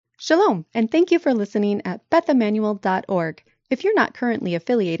Shalom, and thank you for listening at BethEmmanuel.org. If you're not currently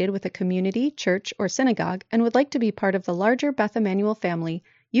affiliated with a community, church, or synagogue and would like to be part of the larger Beth Emmanuel family,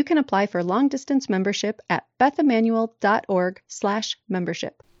 you can apply for long-distance membership at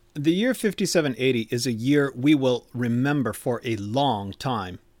BethEmmanuel.org/membership. The year 5780 is a year we will remember for a long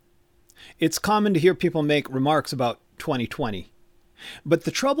time. It's common to hear people make remarks about 2020. But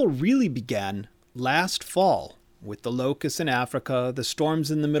the trouble really began last fall with the locusts in Africa, the storms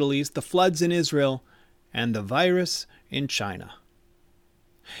in the Middle East, the floods in Israel, and the virus in China.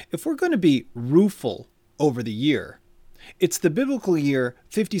 If we're going to be rueful over the year, it's the biblical year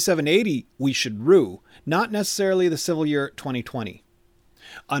 5780 we should rue, not necessarily the civil year 2020.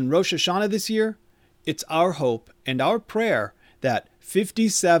 On Rosh Hashanah this year, it's our hope and our prayer that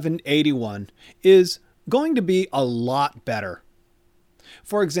 5781 is going to be a lot better.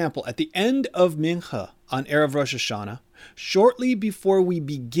 For example, at the end of Mincha on Erev Rosh Hashanah, shortly before we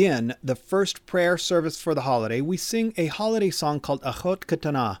begin the first prayer service for the holiday, we sing a holiday song called Achot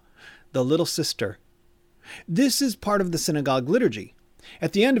Ketana, the little sister. This is part of the synagogue liturgy.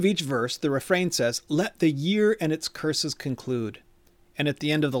 At the end of each verse, the refrain says, "Let the year and its curses conclude." And at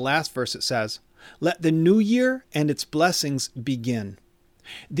the end of the last verse it says, "Let the new year and its blessings begin."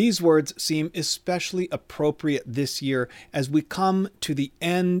 These words seem especially appropriate this year as we come to the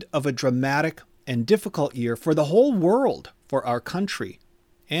end of a dramatic and difficult year for the whole world, for our country,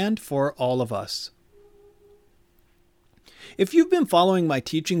 and for all of us. If you've been following my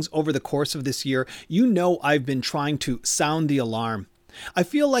teachings over the course of this year, you know I've been trying to sound the alarm. I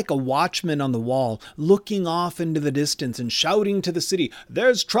feel like a watchman on the wall, looking off into the distance and shouting to the city,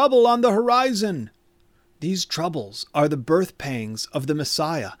 "There's trouble on the horizon!" These troubles are the birth pangs of the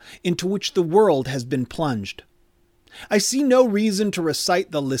Messiah into which the world has been plunged. I see no reason to recite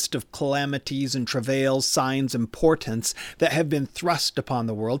the list of calamities and travails, signs and portents that have been thrust upon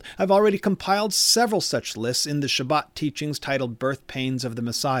the world. I've already compiled several such lists in the Shabbat teachings titled Birth Pains of the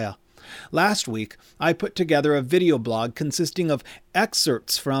Messiah. Last week, I put together a video blog consisting of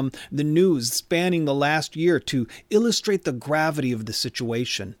excerpts from the news spanning the last year to illustrate the gravity of the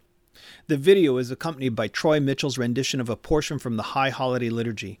situation. The video is accompanied by Troy Mitchell's rendition of a portion from the High Holiday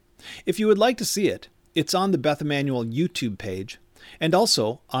Liturgy. If you would like to see it, it's on the Beth Emmanuel YouTube page and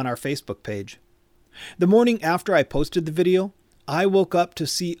also on our Facebook page. The morning after I posted the video, I woke up to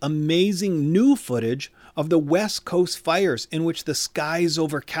see amazing new footage of the West Coast fires in which the skies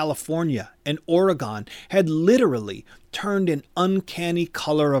over California and Oregon had literally turned an uncanny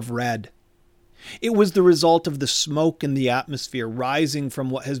color of red. It was the result of the smoke in the atmosphere rising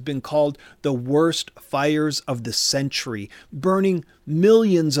from what has been called the worst fires of the century, burning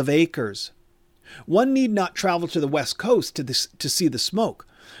millions of acres. One need not travel to the West Coast to see the smoke.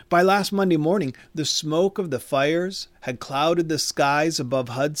 By last Monday morning, the smoke of the fires had clouded the skies above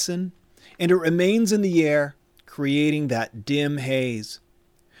Hudson, and it remains in the air, creating that dim haze.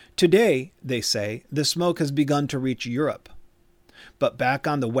 Today, they say, the smoke has begun to reach Europe. But back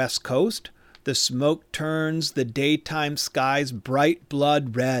on the West Coast, the smoke turns the daytime skies bright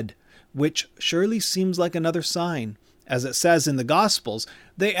blood red, which surely seems like another sign. As it says in the Gospels,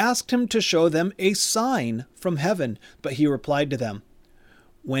 they asked him to show them a sign from heaven, but he replied to them,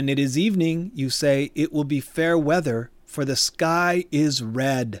 "When it is evening, you say, it will be fair weather, for the sky is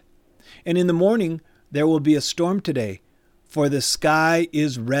red. And in the morning, there will be a storm today, for the sky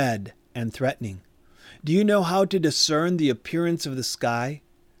is red and threatening. Do you know how to discern the appearance of the sky,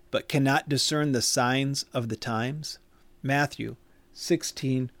 but cannot discern the signs of the times?" Matthew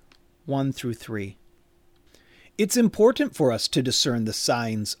 16:1-3. It's important for us to discern the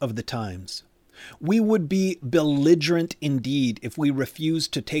signs of the times. We would be belligerent indeed if we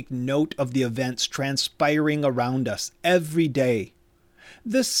refused to take note of the events transpiring around us every day.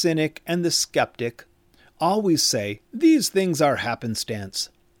 The cynic and the skeptic always say these things are happenstance,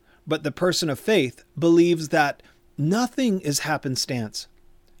 but the person of faith believes that nothing is happenstance.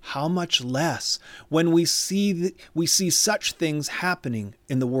 How much less when we see such things happening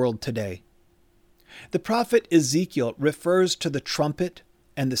in the world today. The prophet Ezekiel refers to the trumpet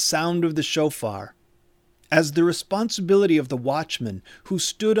and the sound of the shofar as the responsibility of the watchman who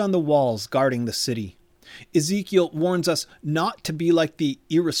stood on the walls guarding the city. Ezekiel warns us not to be like the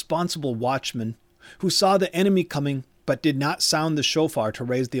irresponsible watchman who saw the enemy coming but did not sound the shofar to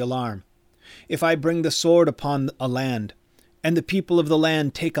raise the alarm. If I bring the sword upon a land, and the people of the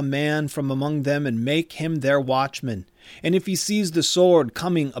land take a man from among them and make him their watchman, and if he sees the sword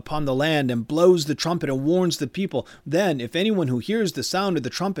coming upon the land and blows the trumpet and warns the people, then if anyone who hears the sound of the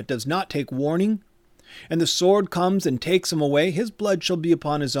trumpet does not take warning, and the sword comes and takes him away, his blood shall be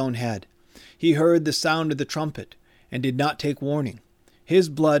upon his own head. He heard the sound of the trumpet and did not take warning. his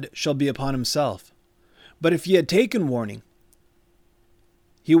blood shall be upon himself. But if he had taken warning,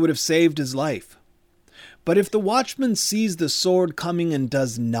 he would have saved his life. But if the watchman sees the sword coming and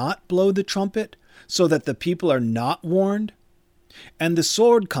does not blow the trumpet, so that the people are not warned, and the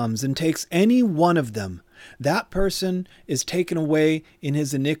sword comes and takes any one of them, that person is taken away in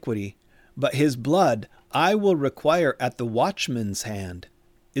his iniquity, but his blood I will require at the watchman's hand.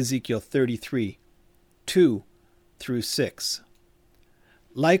 Ezekiel 33, 2-6.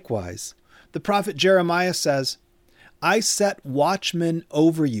 Likewise, the prophet Jeremiah says, I set watchmen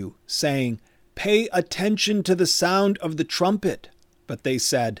over you, saying, pay attention to the sound of the trumpet. But they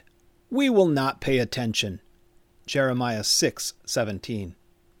said, we will not pay attention. Jeremiah 6:17.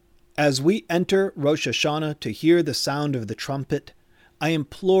 As we enter Rosh Hashanah to hear the sound of the trumpet, I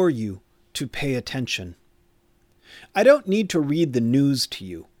implore you to pay attention. I don't need to read the news to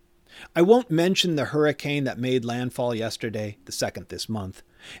you. I won't mention the hurricane that made landfall yesterday, the second this month,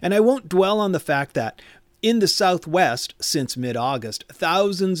 and I won't dwell on the fact that in the Southwest, since mid-August,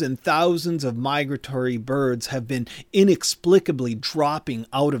 thousands and thousands of migratory birds have been inexplicably dropping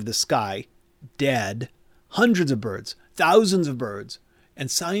out of the sky, dead. Hundreds of birds, thousands of birds, and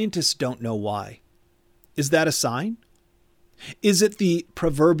scientists don't know why. Is that a sign? Is it the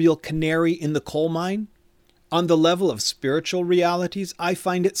proverbial canary in the coal mine? On the level of spiritual realities, I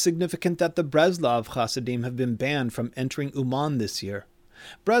find it significant that the Breslov Hasidim have been banned from entering Uman this year.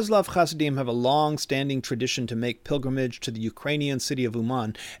 Breslov Hasidim have a long-standing tradition to make pilgrimage to the Ukrainian city of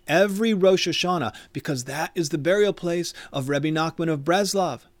Uman every Rosh Hashanah because that is the burial place of Rebbe Nachman of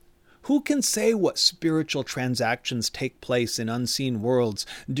Breslov. Who can say what spiritual transactions take place in unseen worlds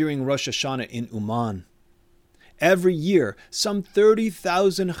during Rosh Hashanah in Uman? Every year, some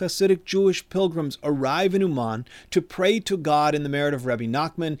 30,000 Hasidic Jewish pilgrims arrive in Uman to pray to God in the merit of Rebbe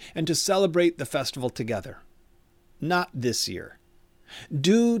Nachman and to celebrate the festival together. Not this year.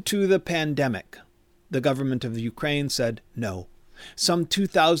 Due to the pandemic, the government of Ukraine said no. Some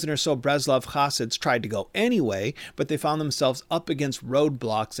 2,000 or so Breslov Hasids tried to go anyway, but they found themselves up against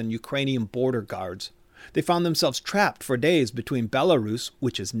roadblocks and Ukrainian border guards. They found themselves trapped for days between Belarus,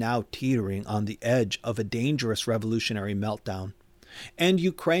 which is now teetering on the edge of a dangerous revolutionary meltdown, and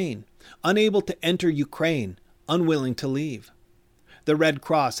Ukraine, unable to enter Ukraine, unwilling to leave. The Red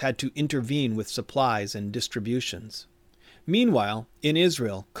Cross had to intervene with supplies and distributions. Meanwhile, in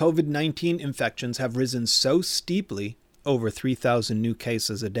Israel, COVID-19 infections have risen so steeply, over 3,000 new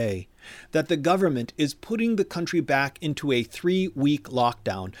cases a day, that the government is putting the country back into a 3-week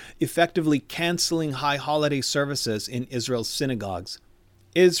lockdown, effectively canceling high holiday services in Israel's synagogues.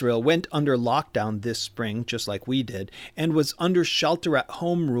 Israel went under lockdown this spring, just like we did, and was under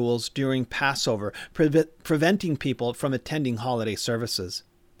shelter-at-home rules during Passover, preventing people from attending holiday services.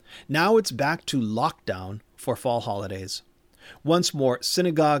 Now it's back to lockdown for fall holidays. Once more,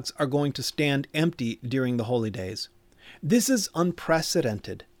 synagogues are going to stand empty during the holy days. This is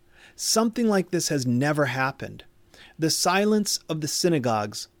unprecedented. Something like this has never happened. The silence of the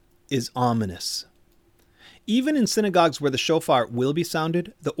synagogues is ominous. Even in synagogues where the shofar will be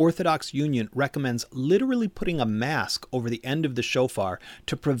sounded, the Orthodox Union recommends literally putting a mask over the end of the shofar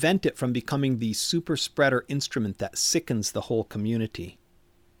to prevent it from becoming the super spreader instrument that sickens the whole community.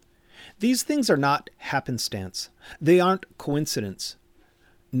 These things are not happenstance. They aren't coincidence.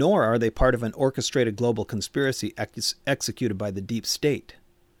 Nor are they part of an orchestrated global conspiracy executed by the deep state.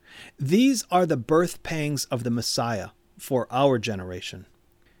 These are the birth pangs of the Messiah for our generation.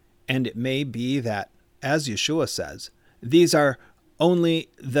 And it may be that, as Yeshua says, these are only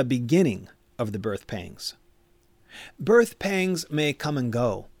the beginning of the birth pangs. Birth pangs may come and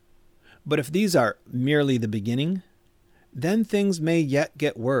go, but if these are merely the beginning, then things may yet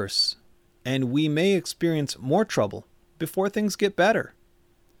get worse, and we may experience more trouble before things get better.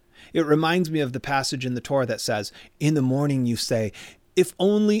 It reminds me of the passage in the Torah that says, in the morning you say, if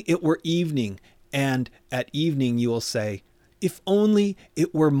only it were evening, and at evening you will say, if only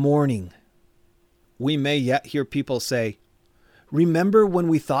it were morning. We may yet hear people say, remember when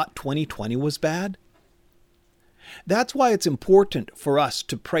we thought 2020 was bad? That's why it's important for us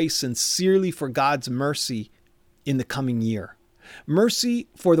to pray sincerely for God's mercy in the coming year. Mercy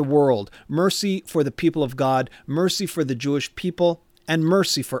for the world, mercy for the people of God, mercy for the Jewish people, and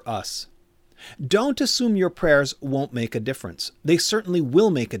mercy for us. Don't assume your prayers won't make a difference. They certainly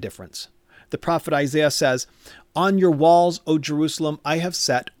will make a difference. The prophet Isaiah says, on your walls, O Jerusalem, I have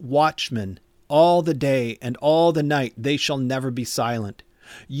set watchmen. All the day and all the night they shall never be silent.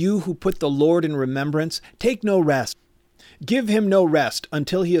 You who put the Lord in remembrance, take no rest. Give him no rest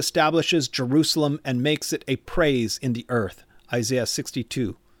until he establishes Jerusalem and makes it a praise in the earth. Isaiah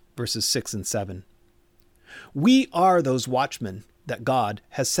 62, verses 6 and 7. We are those watchmen that God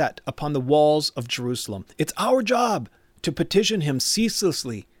has set upon the walls of Jerusalem. It's our job to petition him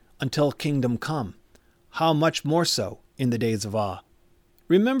ceaselessly until kingdom come. How much more so in the days of awe.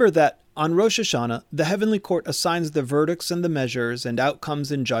 Remember that on Rosh Hashanah, the heavenly court assigns the verdicts and the measures and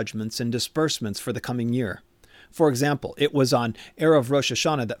outcomes and judgments and disbursements for the coming year. For example, it was on Erev Rosh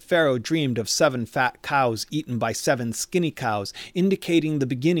Hashanah that Pharaoh dreamed of 7 fat cows eaten by 7 skinny cows, indicating the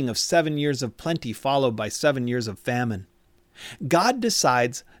beginning of 7 years of plenty followed by 7 years of famine. God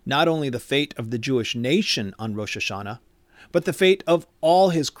decides not only the fate of the Jewish nation on Rosh Hashanah, but the fate of all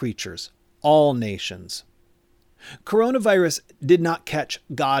his creatures, all nations. Coronavirus did not catch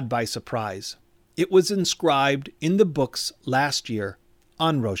God by surprise. It was inscribed in the books last year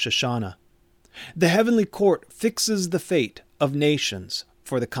on Rosh Hashanah. The heavenly court fixes the fate of nations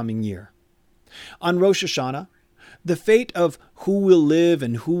for the coming year. On Rosh Hashanah, the fate of who will live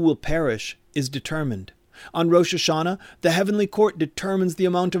and who will perish is determined. On Rosh Hashanah, the heavenly court determines the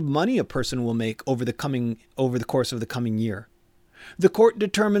amount of money a person will make over the course of the coming year. The court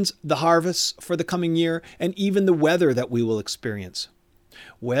determines the harvests for the coming year and even the weather that we will experience.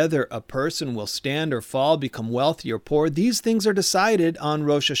 Whether a person will stand or fall, become wealthy or poor, these things are decided on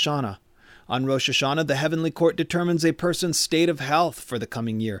Rosh Hashanah. On Rosh Hashanah, the heavenly court determines a person's state of health for the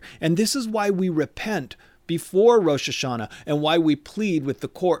coming year. And this is why we repent before Rosh Hashanah and why we plead with the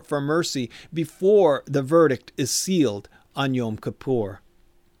court for mercy before the verdict is sealed on Yom Kippur.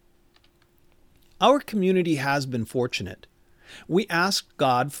 Our community has been fortunate. We asked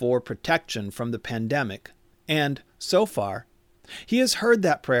God for protection from the pandemic, and so far, he has heard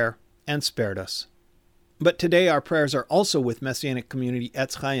that prayer and spared us. But today our prayers are also with Messianic community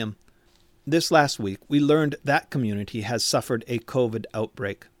Etz Chaim. This last week, we learned that community has suffered a COVID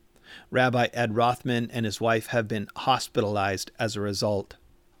outbreak. Rabbi Ed Rothman and his wife have been hospitalized as a result.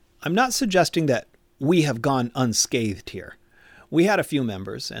 I'm not suggesting that we have gone unscathed here. We had a few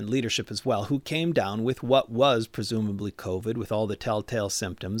members, and leadership as well, who came down with what was presumably COVID with all the telltale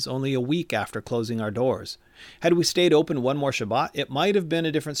symptoms only a week after closing our doors. Had we stayed open one more Shabbat, it might have been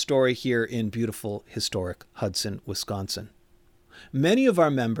a different story here in beautiful, historic Hudson, Wisconsin. Many of our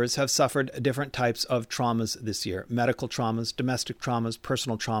members have suffered different types of traumas this year, medical traumas, domestic traumas,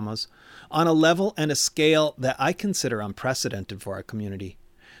 personal traumas, on a level and a scale that I consider unprecedented for our community.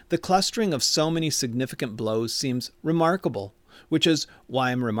 The clustering of so many significant blows seems remarkable, which is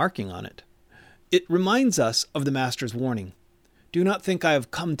why I'm remarking on it. It reminds us of the Master's warning. Do not think I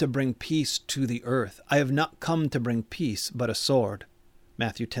have come to bring peace to the earth. I have not come to bring peace, but a sword.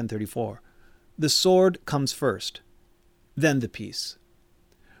 Matthew 10:34. The sword comes first, then the peace.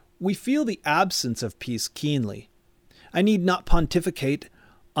 We feel the absence of peace keenly. I need not pontificate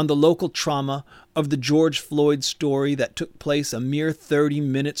on the local trauma of the George Floyd story that took place a mere 30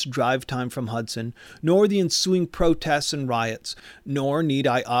 minutes drive time from Hudson, nor the ensuing protests and riots, nor need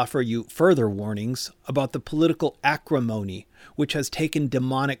I offer you further warnings about the political acrimony which has taken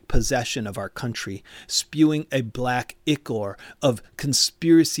demonic possession of our country, spewing a black ichor of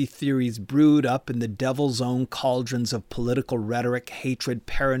conspiracy theories brewed up in the devil's own cauldrons of political rhetoric, hatred,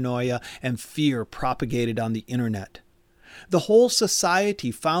 paranoia, and fear propagated on the internet. The whole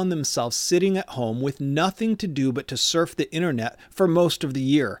society found themselves sitting at home with nothing to do but to surf the internet for most of the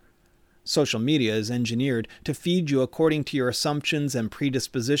year. Social media is engineered to feed you according to your assumptions and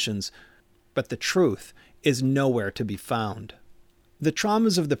predispositions, but the truth is nowhere to be found. The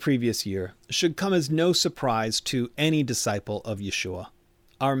traumas of the previous year should come as no surprise to any disciple of Yeshua.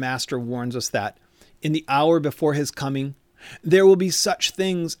 Our Master warns us that, in the hour before his coming, there will be such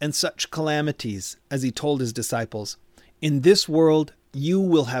things and such calamities, as he told his disciples. In this world you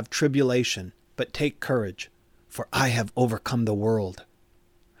will have tribulation, but take courage, for I have overcome the world.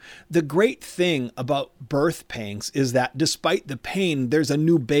 The great thing about birth pangs is that despite the pain, there's a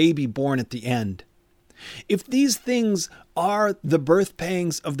new baby born at the end. If these things are the birth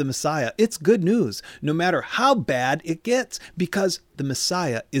pangs of the Messiah, it's good news, no matter how bad it gets, because the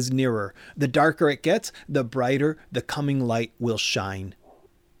Messiah is nearer. The darker it gets, the brighter the coming light will shine.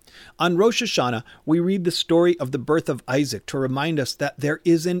 On Rosh Hashanah, we read the story of the birth of Isaac to remind us that there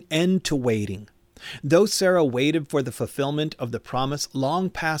is an end to waiting. Though Sarah waited for the fulfillment of the promise long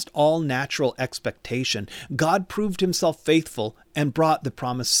past all natural expectation, God proved himself faithful and brought the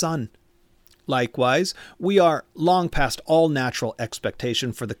promised son. Likewise, we are long past all natural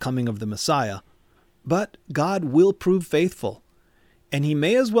expectation for the coming of the Messiah. But God will prove faithful, and he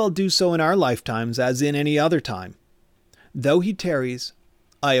may as well do so in our lifetimes as in any other time. Though he tarries,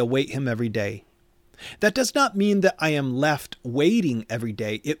 I await him every day. That does not mean that I am left waiting every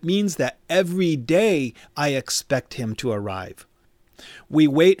day. It means that every day I expect him to arrive. We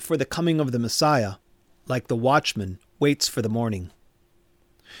wait for the coming of the Messiah, like the watchman waits for the morning.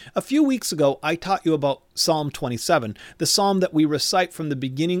 A few weeks ago, I taught you about Psalm 27, the psalm that we recite from the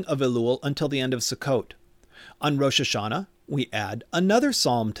beginning of Elul until the end of Sukkot. On Rosh Hashanah, we add another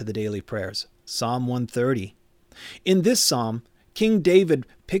psalm to the daily prayers, Psalm 130. In this psalm, King David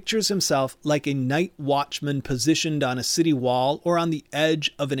pictures himself like a night watchman positioned on a city wall or on the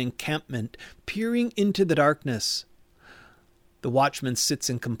edge of an encampment, peering into the darkness. The watchman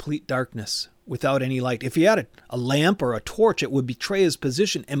sits in complete darkness, without any light. If he had a lamp or a torch, it would betray his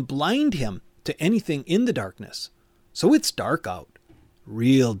position and blind him to anything in the darkness. So it's dark out,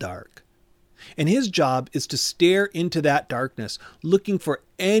 real dark. And his job is to stare into that darkness, looking for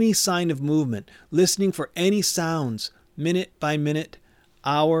any sign of movement, listening for any sounds, minute by minute,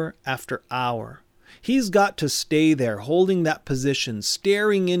 hour after hour. He's got to stay there, holding that position,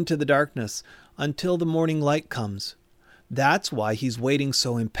 staring into the darkness until the morning light comes. That's why he's waiting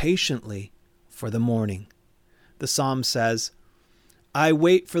so impatiently for the morning. The psalm says, I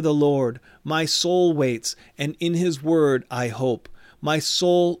wait for the Lord, my soul waits, and in his word I hope. My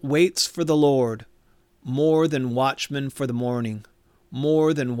soul waits for the Lord, more than watchmen for the morning,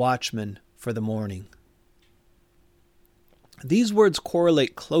 more than watchmen for the morning. These words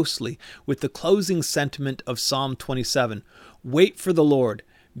correlate closely with the closing sentiment of Psalm 27. Wait for the Lord,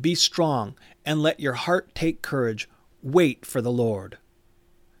 be strong, and let your heart take courage. Wait for the Lord.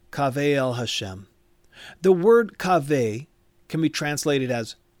 Kaveh el Hashem. The word kaveh can be translated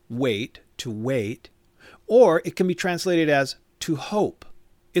as wait, to wait, or it can be translated as to hope.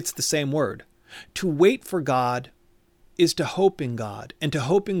 It's the same word. To wait for God is to hope in God, and to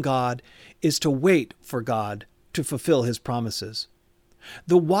hope in God is to wait for God to fulfill his promises.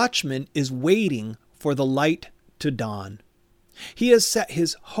 The watchman is waiting for the light to dawn. He has set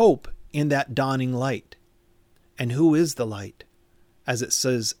his hope in that dawning light. And who is the light? As it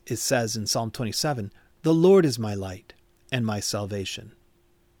says in Psalm 27, the Lord is my light and my salvation.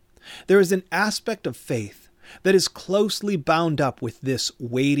 There is an aspect of faith that is closely bound up with this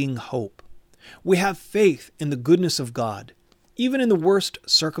waiting hope. We have faith in the goodness of God. Even in the worst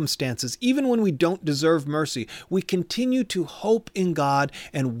circumstances, even when we don't deserve mercy, we continue to hope in God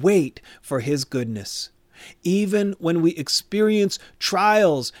and wait for his goodness. Even when we experience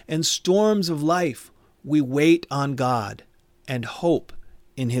trials and storms of life, we wait on God and hope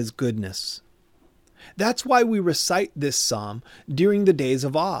in his goodness. That's why we recite this psalm during the days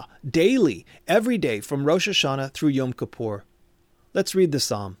of awe, daily, every day from Rosh Hashanah through Yom Kippur. Let's read the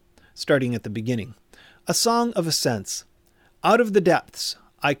psalm, starting at the beginning. A song of ascents. Out of the depths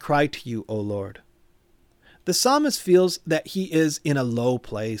I cry to you, O Lord. The psalmist feels that he is in a low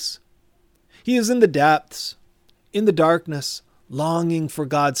place. He is in the depths, in the darkness, longing for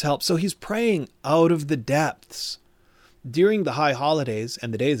God's help. So he's praying out of the depths. During the high holidays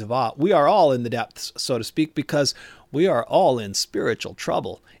and the days of awe, we are all in the depths, so to speak, because we are all in spiritual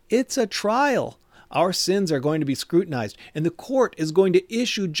trouble. It's a trial. Our sins are going to be scrutinized, and the court is going to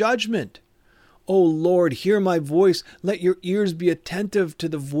issue judgment. O Lord, hear my voice. Let your ears be attentive to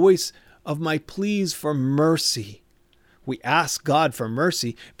the voice of my pleas for mercy. We ask God for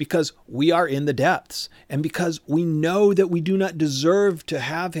mercy because we are in the depths and because we know that we do not deserve to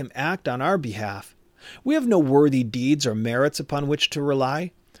have him act on our behalf. We have no worthy deeds or merits upon which to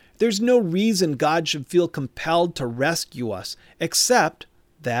rely. There's no reason God should feel compelled to rescue us except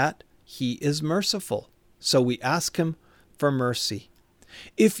that he is merciful. So we ask him for mercy.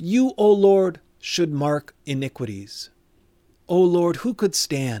 If you, O Lord, should mark iniquities, O Lord, who could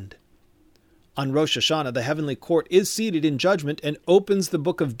stand? On Rosh Hashanah, the heavenly court is seated in judgment and opens the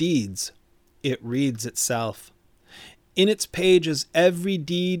book of deeds. It reads itself. In its pages, every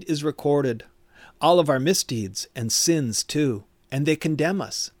deed is recorded, all of our misdeeds and sins too, and they condemn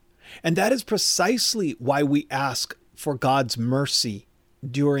us. And that is precisely why we ask for God's mercy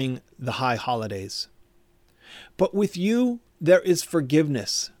during the high holidays. But with you, there is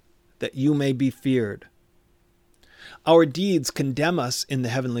forgiveness, that you may be feared. Our deeds condemn us in the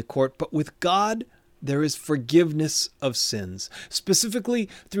heavenly court, but with God, there is forgiveness of sins, specifically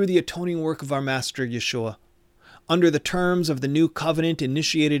through the atoning work of our Master Yeshua. Under the terms of the new covenant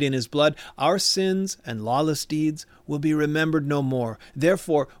initiated in his blood, our sins and lawless deeds will be remembered no more.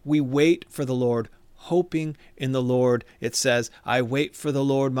 Therefore, we wait for the Lord, hoping in the Lord. It says, I wait for the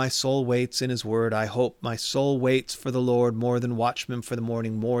Lord, my soul waits in his word. I hope my soul waits for the Lord more than watchmen for the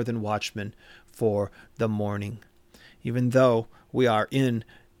morning, more than watchmen for the morning. Even though we are in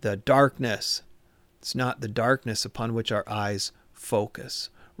the darkness, it's not the darkness upon which our eyes focus.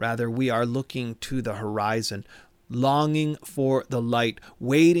 Rather, we are looking to the horizon, longing for the light,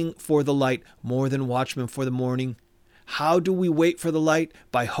 waiting for the light more than watchmen for the morning. How do we wait for the light?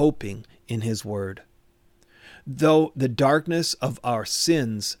 By hoping in his word. Though the darkness of our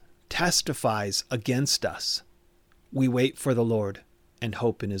sins testifies against us, we wait for the Lord and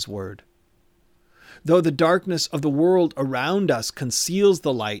hope in his word. Though the darkness of the world around us conceals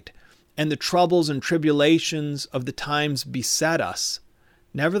the light, and the troubles and tribulations of the times beset us,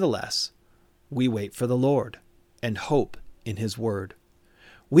 nevertheless, we wait for the Lord and hope in his word.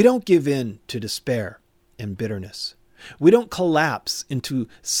 We don't give in to despair and bitterness. We don't collapse into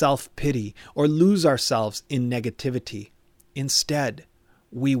self-pity or lose ourselves in negativity. Instead,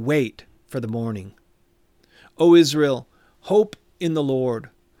 we wait for the morning. O Israel, hope in the Lord,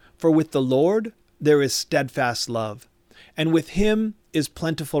 for with the Lord there is steadfast love, and with him is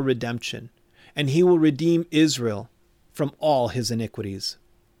plentiful redemption, and he will redeem Israel from all his iniquities.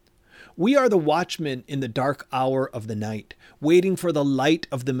 We are the watchmen in the dark hour of the night, waiting for the light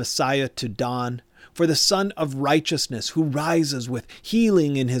of the Messiah to dawn, for the Son of Righteousness who rises with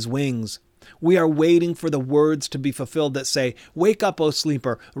healing in his wings. We are waiting for the words to be fulfilled that say, "Wake up, O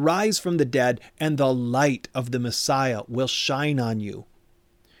sleeper, rise from the dead, and the light of the Messiah will shine on you."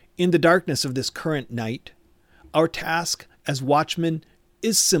 In the darkness of this current night, our task as watchmen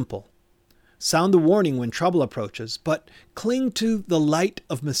is simple. Sound the warning when trouble approaches, but cling to the light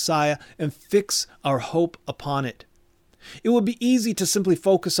of Messiah and fix our hope upon it. It would be easy to simply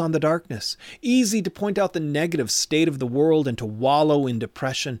focus on the darkness, easy to point out the negative state of the world and to wallow in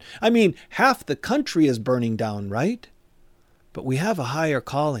depression. I mean, half the country is burning down, right? But we have a higher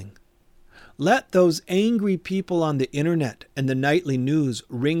calling. Let those angry people on the internet and the nightly news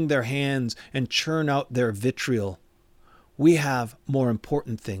wring their hands and churn out their vitriol. We have more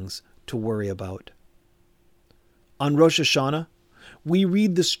important things to worry about. On Rosh Hashanah, we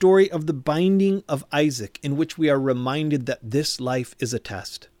read the story of the binding of Isaac, in which we are reminded that this life is a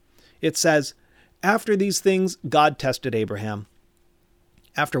test. It says, "After these things, God tested Abraham."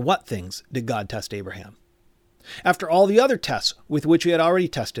 After what things did God test Abraham? After all the other tests with which he had already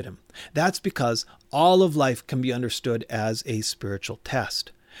tested him. That's because all of life can be understood as a spiritual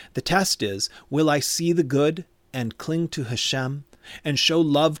test. The test is, will I see the good and cling to Hashem and show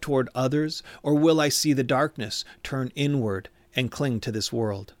love toward others, or will I see the darkness, turn inward, and cling to this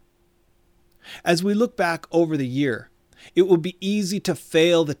world? As we look back over the year, it will be easy to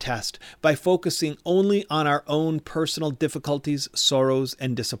fail the test by focusing only on our own personal difficulties, sorrows,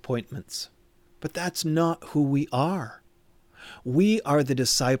 and disappointments. But that's not who we are. We are the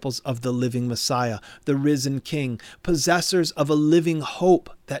disciples of the living Messiah, the risen King, possessors of a living hope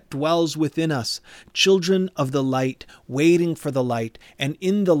that dwells within us, children of the light, waiting for the light, and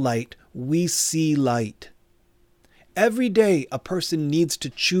in the light we see light. Every day a person needs to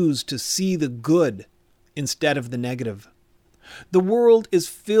choose to see the good instead of the negative. The world is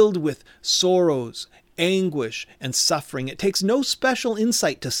filled with sorrows, anguish, and suffering. It takes no special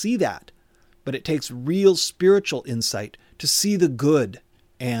insight to see that, but it takes real spiritual insight to see the good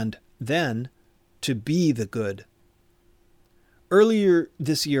and then to be the good. Earlier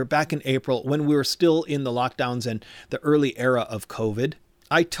this year, back in April, when we were still in the lockdowns and the early era of COVID,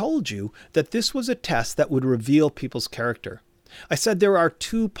 I told you that this was a test that would reveal people's character. I said there are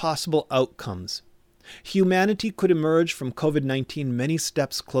two possible outcomes. Humanity could emerge from COVID-19 many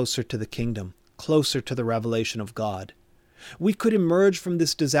steps closer to the kingdom, closer to the revelation of God. We could emerge from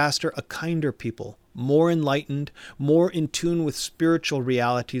this disaster a kinder people, more enlightened, more in tune with spiritual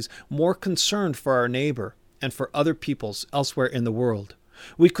realities, more concerned for our neighbor and for other peoples elsewhere in the world.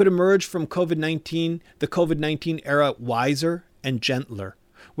 We could emerge from the COVID-19 era wiser and gentler,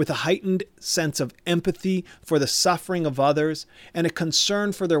 with a heightened sense of empathy for the suffering of others and a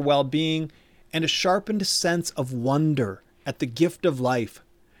concern for their well-being and a sharpened sense of wonder at the gift of life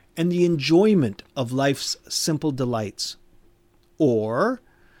and the enjoyment of life's simple delights. Or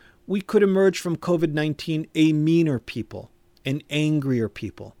we could emerge from COVID-19 a meaner people, an angrier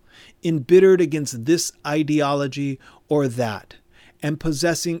people, embittered against this ideology or that, and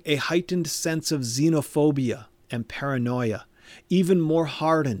possessing a heightened sense of xenophobia and paranoia, even more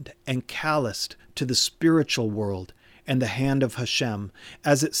hardened and calloused to the spiritual world and the hand of Hashem,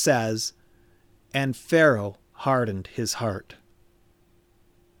 as it says, "And Pharaoh hardened his heart."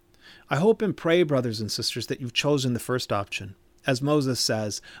 I hope and pray, brothers and sisters, that you've chosen the first option. As Moses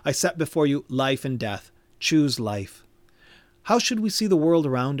says, "I set before you life and death. Choose life." How should we see the world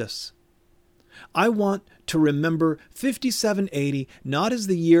around us? I want to remember 5780 not as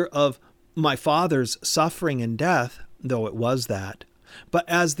the year of my father's suffering and death, though it was that, but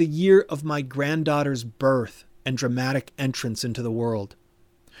as the year of my granddaughter's birth and dramatic entrance into the world.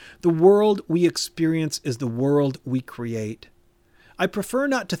 The world we experience is the world we create. I prefer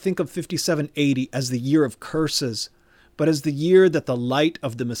not to think of 5780 as the year of curses, but as the year that the light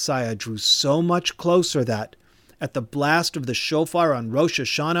of the Messiah drew so much closer that, At the blast of the shofar on Rosh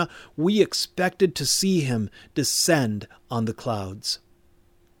Hashanah, we expected to see him descend on the clouds.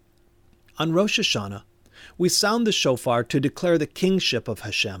 On Rosh Hashanah, we sound the shofar to declare the kingship of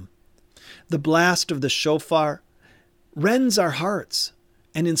Hashem. The blast of the shofar rends our hearts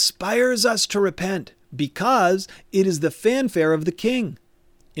and inspires us to repent because it is the fanfare of the king.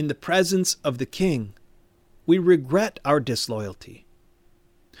 In the presence of the king, we regret our disloyalty.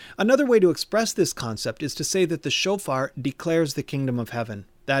 Another way to express this concept is to say that the shofar declares the kingdom of heaven.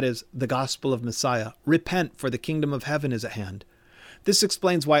 That is, the gospel of Messiah. Repent, for the kingdom of heaven is at hand. This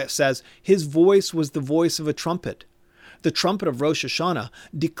explains why it says, his voice was the voice of a trumpet. The trumpet of Rosh Hashanah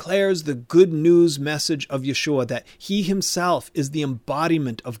declares the good news message of Yeshua, that he himself is the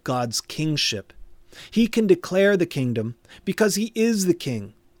embodiment of God's kingship. He can declare the kingdom because he is the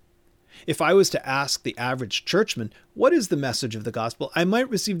king. If I was to ask the average churchman, what is the message of the gospel? I might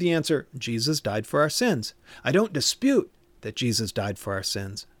receive the answer, Jesus died for our sins. I don't dispute that Jesus died for our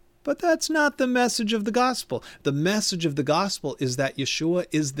sins. But that's not the message of the gospel. The message of the gospel is that Yeshua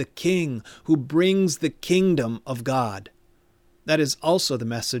is the king who brings the kingdom of God. That is also the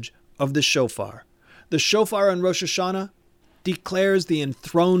message of the shofar. The shofar on Rosh Hashanah declares the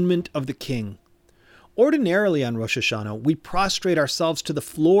enthronement of the king. Ordinarily on Rosh Hashanah, we prostrate ourselves to the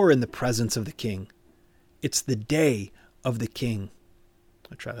floor in the presence of the king. It's the day of the king.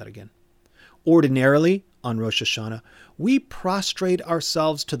 I'll try that again. Ordinarily on Rosh Hashanah, we prostrate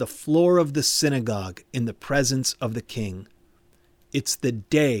ourselves to the floor of the synagogue in the presence of the king. It's the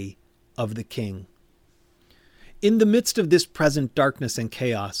day of the king. In the midst of this present darkness and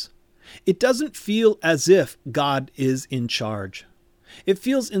chaos, it doesn't feel as if God is in charge. It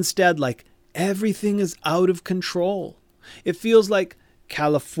feels instead like everything is out of control. It feels like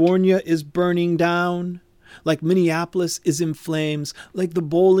California is burning down, like Minneapolis is in flames, like the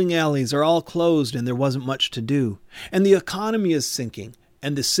bowling alleys are all closed and there wasn't much to do, and the economy is sinking,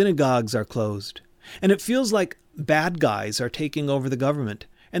 and the synagogues are closed. And it feels like bad guys are taking over the government,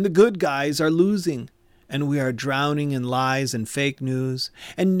 and the good guys are losing, and we are drowning in lies and fake news,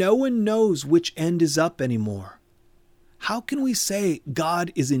 and no one knows which end is up anymore. How can we say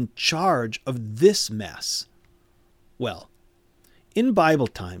God is in charge of this mess? Well, in Bible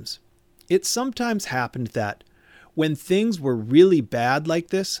times, it sometimes happened that when things were really bad like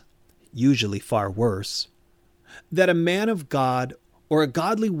this, usually far worse, that a man of God or a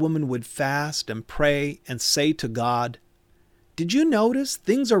godly woman would fast and pray and say to God, "Did you notice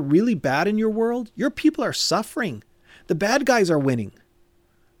things are really bad in your world? Your people are suffering. The bad guys are winning."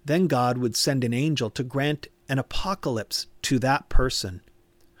 Then God would send an angel to grant an apocalypse to that person.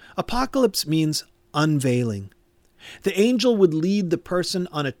 Apocalypse means unveiling. The angel would lead the person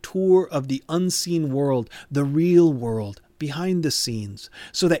on a tour of the unseen world, the real world, behind the scenes,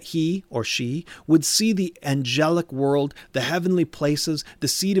 so that he or she would see the angelic world, the heavenly places, the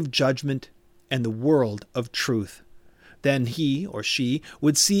seat of judgment, and the world of truth. Then he or she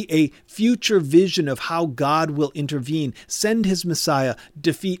would see a future vision of how God will intervene, send his Messiah,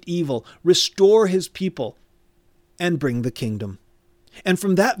 defeat evil, restore his people, and bring the kingdom. And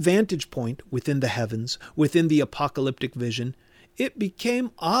from that vantage point within the heavens, within the apocalyptic vision, it became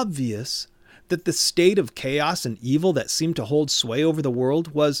obvious that the state of chaos and evil that seemed to hold sway over the world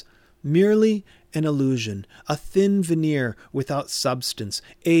was merely an illusion, a thin veneer without substance,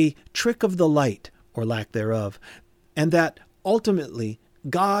 a trick of the light, or lack thereof, and that ultimately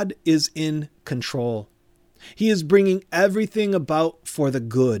God is in control. He is bringing everything about for the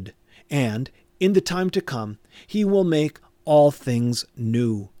good, and in the time to come, he will make all things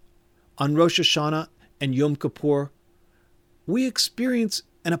new. On Rosh Hashanah and Yom Kippur, we experience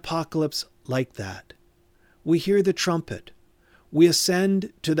an apocalypse like that. We hear the trumpet. We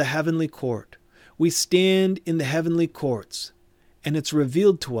ascend to the heavenly court. We stand in the heavenly courts, and it's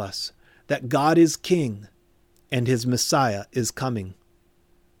revealed to us that God is king and his Messiah is coming.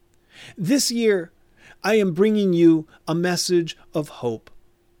 This year, I am bringing you a message of hope.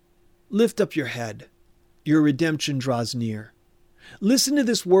 Lift up your head. Your redemption draws near. Listen to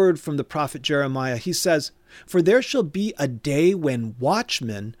this word from the prophet Jeremiah. He says, "For there shall be a day when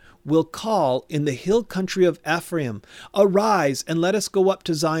watchmen will call in the hill country of Ephraim, arise and let us go up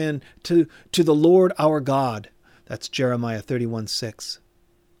to Zion to the Lord our God." That's Jeremiah 31:6.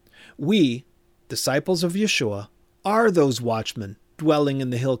 We, disciples of Yeshua, are those watchmen dwelling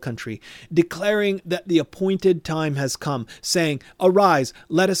in the hill country, declaring that the appointed time has come, saying, "Arise,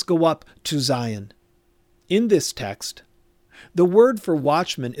 let us go up to Zion." In this text, the word for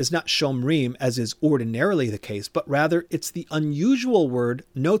watchman is not shomrim, as is ordinarily the case, but rather it's the unusual word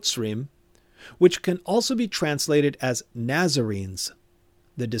notzrim, which can also be translated as Nazarenes,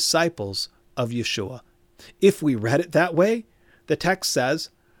 the disciples of Yeshua. If we read it that way, the text says,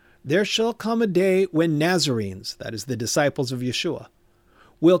 "There shall come a day when Nazarenes," that is the disciples of Yeshua,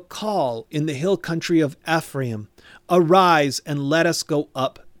 "will call in the hill country of Ephraim, arise and let us go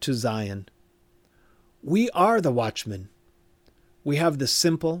up to Zion." We are the watchmen. We have the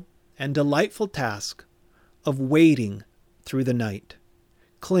simple and delightful task of waiting through the night,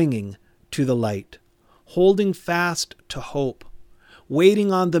 clinging to the light, holding fast to hope,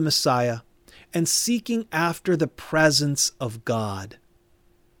 waiting on the Messiah, and seeking after the presence of God.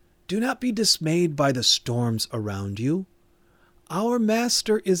 Do not be dismayed by the storms around you. Our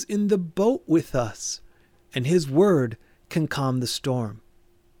Master is in the boat with us, and His word can calm the storm.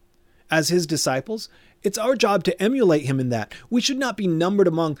 As His disciples, it's our job to emulate Him in that. We should not be numbered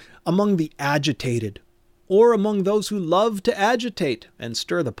among the agitated, or among those who love to agitate and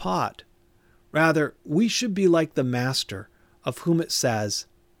stir the pot. Rather, we should be like the Master, of whom it says,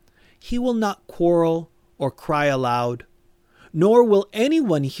 "He will not quarrel or cry aloud, nor will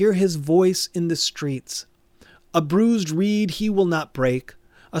anyone hear His voice in the streets. A bruised reed He will not break,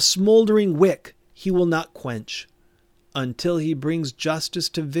 a smoldering wick He will not quench, until He brings justice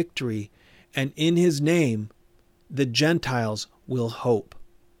to victory, and in His name the Gentiles will hope."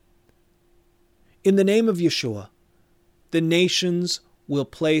 In the name of Yeshua, the nations will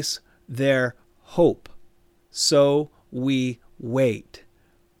place their hope. So we wait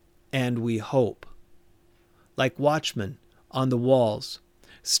and we hope. Like watchmen on the walls,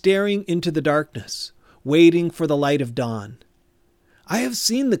 staring into the darkness, waiting for the light of dawn. I have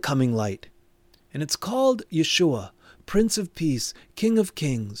seen the coming light, and it's called Yeshua, Prince of Peace, King of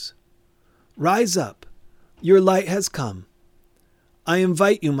Kings. Rise up, your light has come. I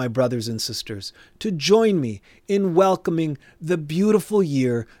invite you, my brothers and sisters, to join me in welcoming the beautiful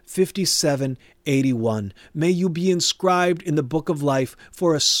year 5781. May you be inscribed in the book of life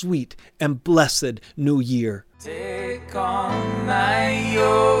for a sweet and blessed new year. Take on my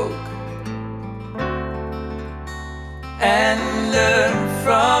yoke and learn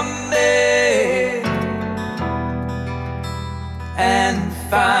from me and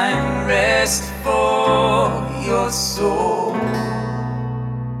find rest for your soul.